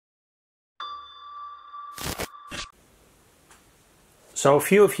So a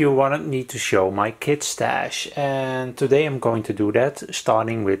few of you wanted me to show my kit stash, and today I'm going to do that,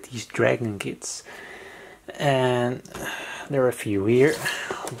 starting with these dragon kits. And there are a few here.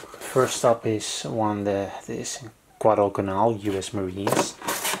 First up is one that is Guadalcanal, US Marines.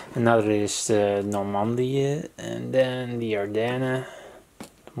 Another is the Normandy, and then the Ardennes,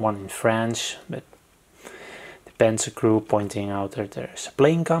 one in France, but the Panzer crew pointing out that there's a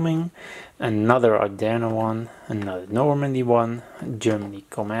plane coming. Another Ardennes one, another Normandy one, Germany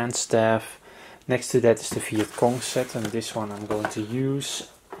command staff. Next to that is the Viet Cong set, and this one I'm going to use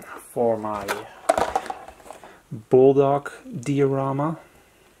for my Bulldog diorama.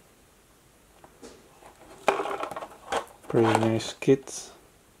 Pretty nice kit.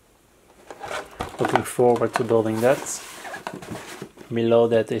 Looking forward to building that. Below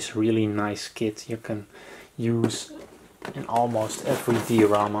that is really nice kit you can use in almost every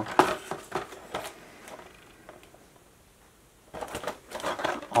diorama.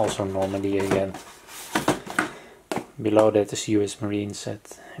 Also Normandy again. Below that is US Marines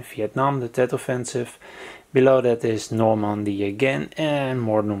at Vietnam, the Tet Offensive. Below that is Normandy again, and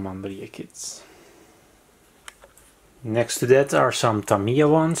more Normandy kits. Next to that are some Tamiya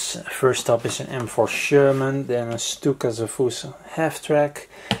ones. First up is an M4 Sherman, then a Stuka Zavus half-track,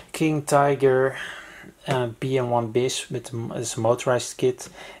 King Tiger, BM1 Bis with this motorized kit,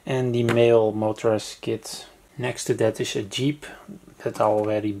 and the male motorized kit. Next to that is a Jeep that I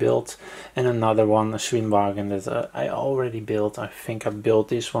already built, and another one, a Schwimmwagen, that I already built. I think I built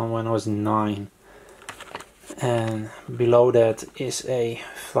this one when I was 9. And below that is a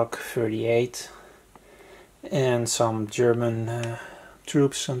Flak 38 and some German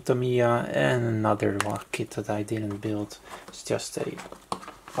troops, some Tamiya, and another one kit that I didn't build. It's just a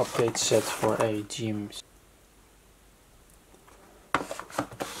update set for a GM.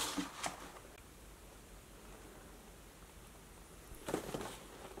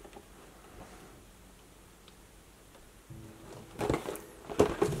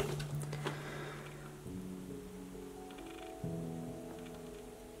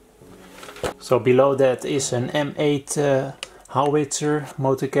 So below that is an M8 howitzer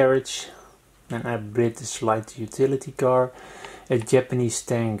motor carriage, and a British light utility car, a Japanese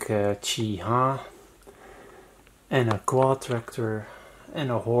tank Chi-Ha, and a quad tractor,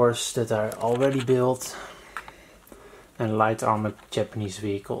 and a horse that I already built, and light armored Japanese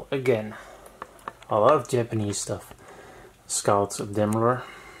vehicle again. A lot of Japanese stuff. Scout Daimler,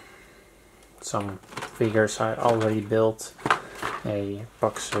 some figures I already built. A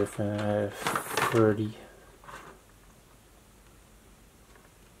Panzer 30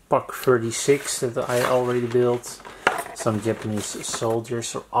 Pak 36 that I already built, some Japanese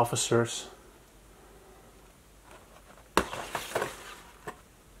soldiers or officers.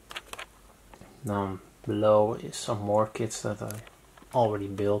 Down below is some more kits that I already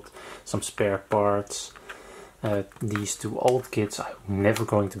built, some spare parts. These two old kits I'm never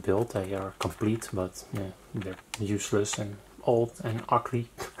going to build, they are complete, but yeah, they're useless and old and ugly.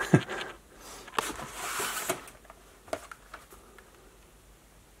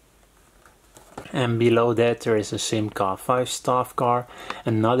 And below that there is a Simca 5 staff car,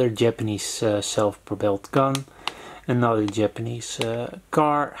 another Japanese self-propelled gun, another Japanese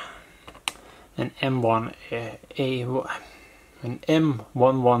car, an an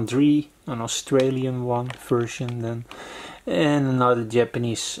M113, an Australian one version then, and another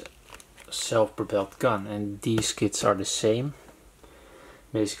Japanese self-propelled gun. And these kits are the same.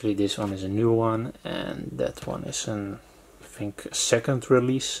 Basically this one is a new one, and that one is an, I think, second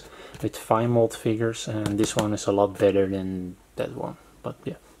release with 5 mold figures, and this one is a lot better than that one, but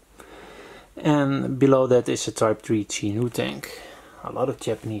yeah. And below that is a Type 3 Chinook tank. A lot of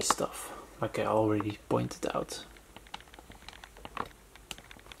Japanese stuff, like I already pointed out.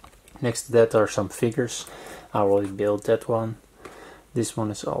 Next to that are some figures. I already built that one. This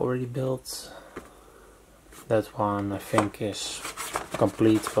one is already built. That one I think is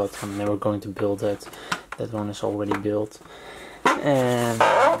complete, but I'm never going to build that. That one is already built. And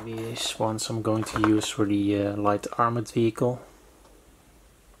these ones I'm going to use for the light armored vehicle.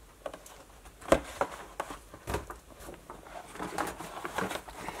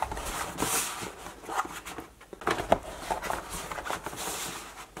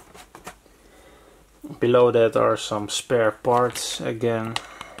 Below that are some spare parts again,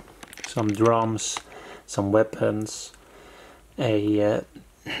 some drums, some weapons, a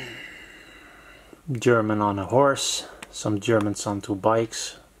German on a horse, some Germans on 2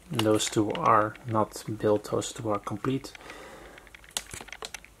 bikes. Those 2 are not built, those 2 are complete.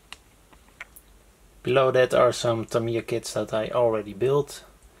 Below that are some Tamiya kits that I already built.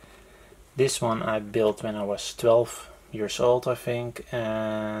 This one I built when I was 12, years old, I think,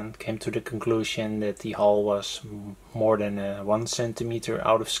 and came to the conclusion that the hull was more than 1 centimeter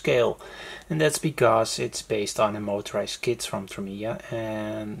out of scale, and that's because it's based on a motorized kit from Tamiya,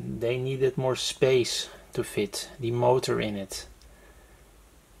 and they needed more space to fit the motor in it,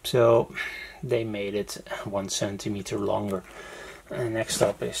 so they made it 1 centimeter longer. And next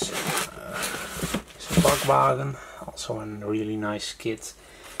up is a Bakwagen, also a really nice kit.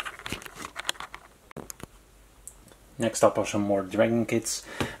 Next up are some more Dragon kits.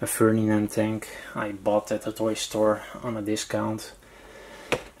 A Ferdinand tank I bought at the toy store on a discount.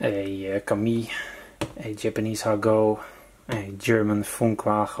 A Camille, a Japanese Hago, a German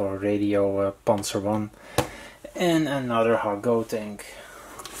Funkwagen or radio Panzer 1, and another Hago tank,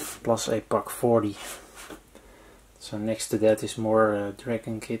 plus a Pak 40. So next to that is more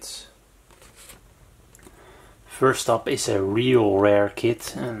Dragon kits. First up is a real rare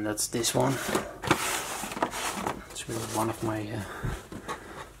kit, and that's this one. It's really one of my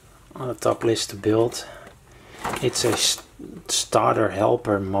on the top list to build. It's a starter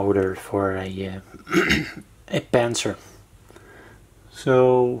helper motor for a Panzer.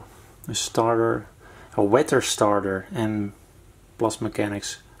 So a starter, a wetter starter, and plus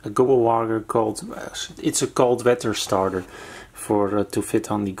mechanics. A Gubbelwagen called, it's a cold wetter starter for to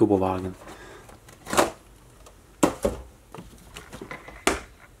fit on the Gubbelwagen.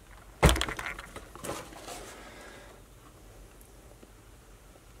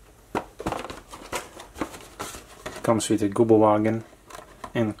 Comes with a Gubbelwagen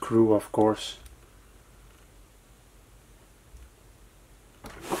and crew, of course.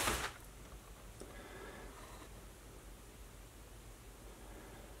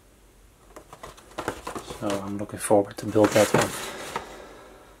 So I'm looking forward to build that one.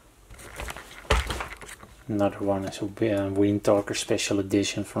 Another one is a Wind Talker Special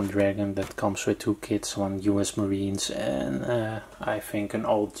Edition from Dragon that comes with 2 kits, one US Marines and I think an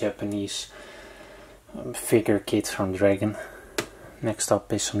old Japanese figure kit from Dragon. Next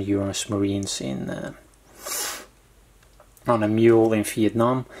up is some US Marines in on a mule in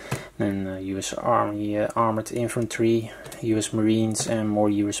Vietnam, then US Army Armored Infantry, US Marines and more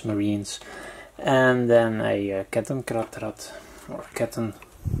US Marines, and then a kettenkratrat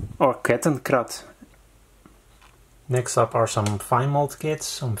or kettenkrat. Next up are some fine mold kits,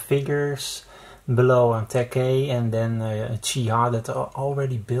 some figures, below a Teke, and then a Chiha that are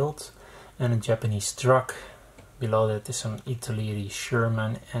already built, and a Japanese truck. Below that is some Italy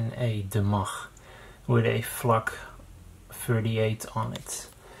Sherman and a De Mach with a Flak 38 on it.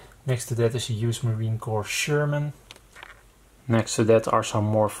 Next to that is a US Marine Corps Sherman. Next to that are some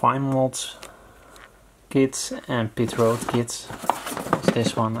more fine molds kits and pit road kits.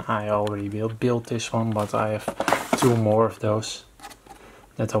 This one I already built this one, but I have 2 more of those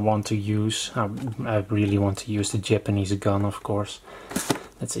that I want to use. I really want to use the Japanese gun, of course.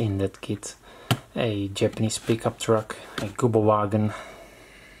 That's in that kit. A Japanese pickup truck, a Gubbelwagen,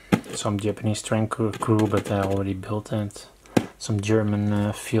 some Japanese train crew, but I already built it. Some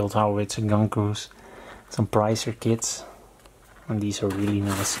German field howitzer gun crews, some Pricer kits, and these are really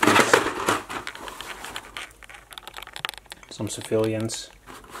nice kits. Some civilians,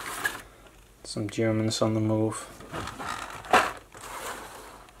 some Germans on the move,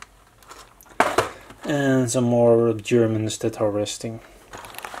 and some more Germans that are resting.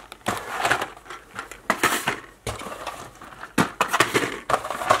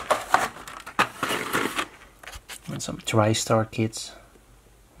 And some TriStar kits.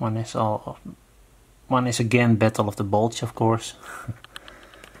 One is again Battle of the Bulge, of course.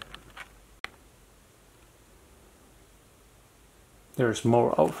 There's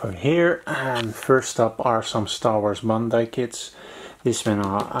more over here, and first up are some Star Wars Bandai kits. This one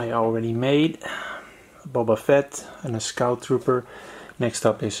I already made. Boba Fett and a Scout Trooper. Next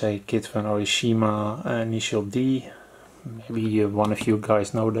up is a kit from Orishima Initial D. Maybe one of you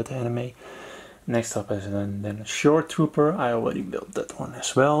guys know that anime. Next up is then a Shore Trooper. I already built that one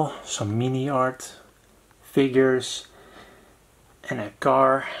as well. Some mini art, figures, and a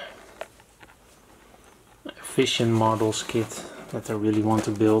car. A Vision Models kit that I really want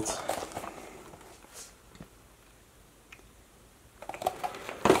to build.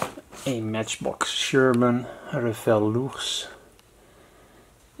 A Matchbox Sherman, a Rafael Lux,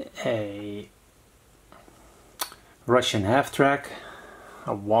 a Russian half-track,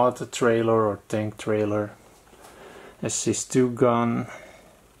 a water trailer or tank trailer, a Sis-2 gun,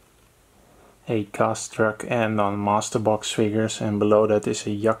 a cast truck, and on master box figures, and below that is a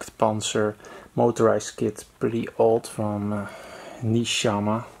Jagd Panzer motorized kit, pretty old, from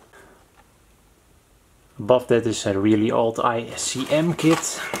Nishama. Above that is a really old ICM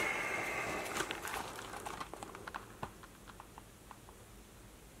kit.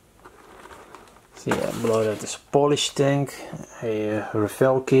 So yeah, below that is a polish tank, a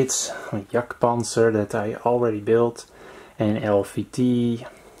Rafale kit, a Panzer that I already built, an LVT,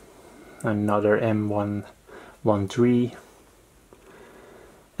 another M113,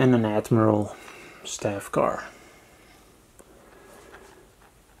 and an Admiral staff car.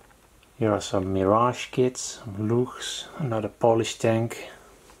 Here are some Mirage kits, lugs, another polish tank,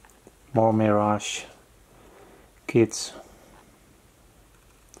 more Mirage kits,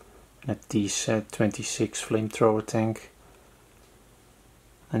 a T-26 flamethrower tank,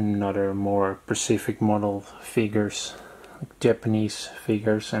 another more Pacific model figures, like Japanese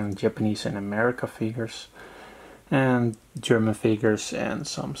figures and Japanese and America figures, and German figures and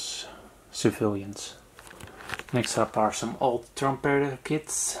some civilians. Next up are some old trumpeter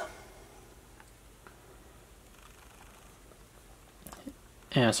kits.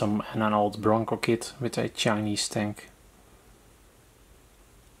 And an old Bronco kit with a Chinese tank.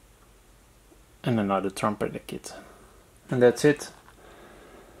 And another trumpeter kit. And that's it.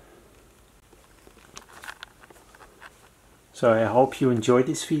 So I hope you enjoyed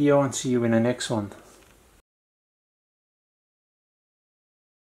this video and see you in the next one.